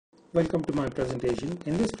Welcome to my presentation.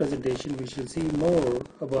 In this presentation, we shall see more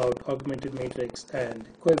about augmented matrix and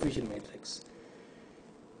coefficient matrix.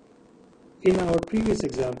 In our previous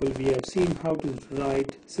example, we have seen how to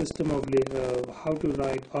write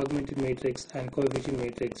augmented matrix and coefficient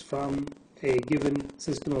matrix from a given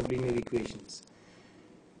system of linear equations.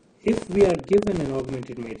 If we are given an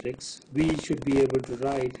augmented matrix, we should be able to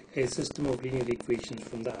write a system of linear equations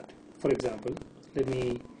from that. For example, let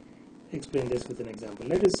me explain this with an example.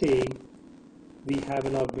 Let us say we have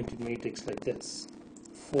an augmented matrix like this: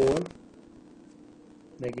 4,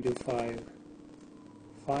 -5,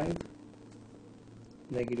 5,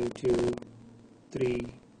 -2, 3,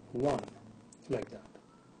 1, like that.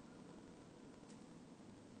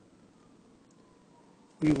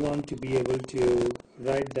 We want to be able to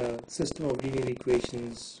write the system of linear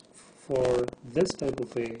equations for this type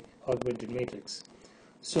of a augmented matrix.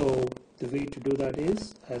 So the way to do that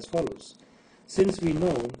is as follows. Since we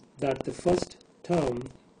know that the first term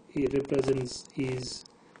is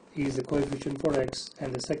the coefficient for x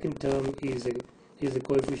and the second term is a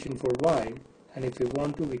coefficient for y, and if we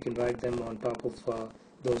want to, we can write them on top of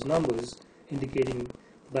those numbers, indicating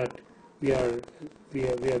that we are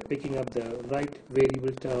picking up the right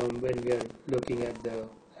variable term when we are looking at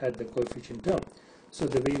the coefficient term. So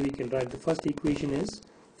the way we can write the first equation is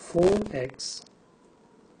 4x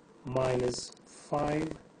minus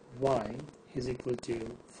 5y is equal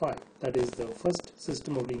to 5. That is the first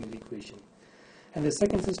system of linear equation. And the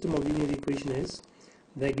second system of linear equation is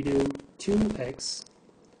 -2x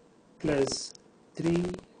plus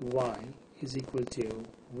 3y is equal to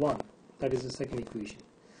 1. That is the second equation.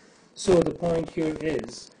 So the point here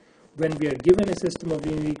is, when we are given a system of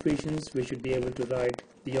linear equations, we should be able to write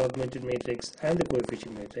the augmented matrix and the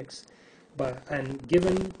coefficient matrix. And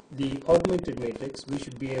given the augmented matrix, we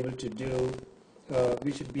should be able to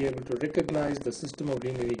recognize the system of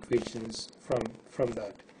linear equations from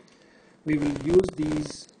that. We will use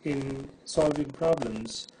these in solving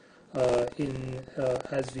problems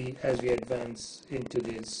as we advance into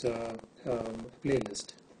this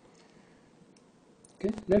playlist.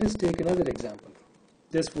 Okay, let us take another example.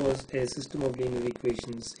 This was a system of linear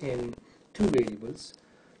equations in 2 variables.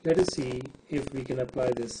 Let us see if we can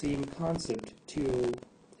apply the same concept to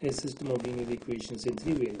a system of linear equations in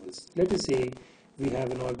 3 variables. Let us say we have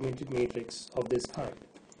an augmented matrix of this kind: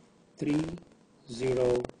 3,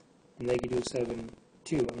 0, -7,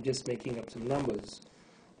 2. I'm just making up some numbers.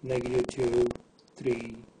 -2,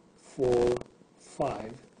 3, 4,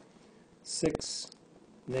 5, 6,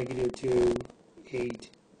 -2, 8,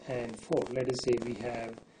 and 4. Let us say we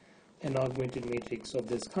have an augmented matrix of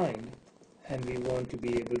this kind, and we want to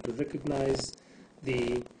be able to recognize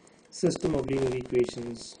the system of linear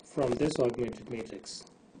equations from this augmented matrix.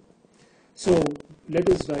 So let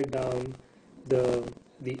us write down the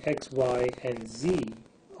x, y, and z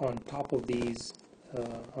on top of these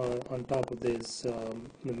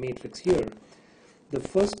matrix here. The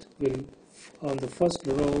first will, on the first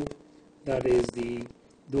row, that is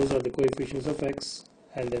those are the coefficients of x,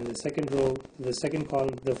 and then the second row, the second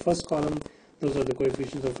column, the first column, those are the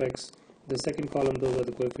coefficients of x. The second column, those are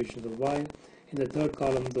the coefficients of y. In the third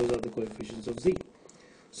column, those are the coefficients of z.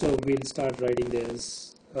 So we'll start writing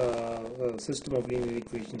this system of linear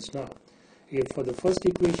equations now. If for the first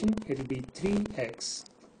equation, it will be 3x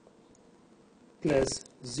plus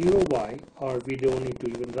 0y, or we don't need to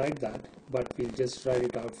even write that, but we'll just write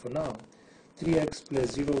it out for now. 3x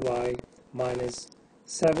plus 0y minus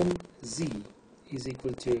 7z is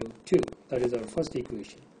equal to 2. That is our first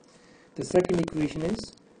equation. The second equation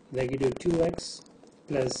is -2x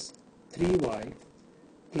plus 3y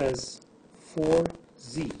plus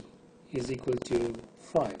 4z is equal to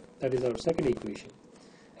 5. That is our second equation.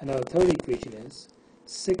 And our third equation is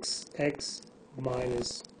 6x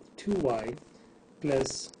minus 2y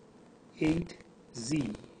plus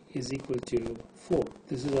 8z is equal to 4.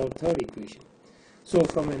 This is our third equation. So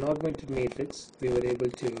from an augmented matrix, we were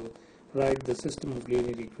able to write the system of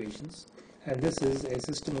linear equations. And this is a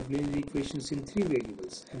system of linear equations in 3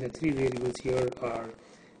 variables. And the 3 variables here are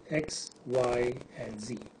x, y, and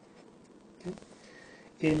z. Okay.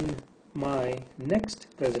 In my next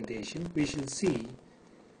presentation, we shall see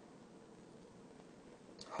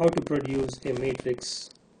how to produce a matrix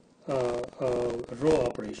row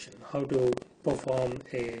operation, how to perform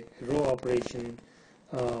a row operation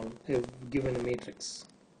given a matrix.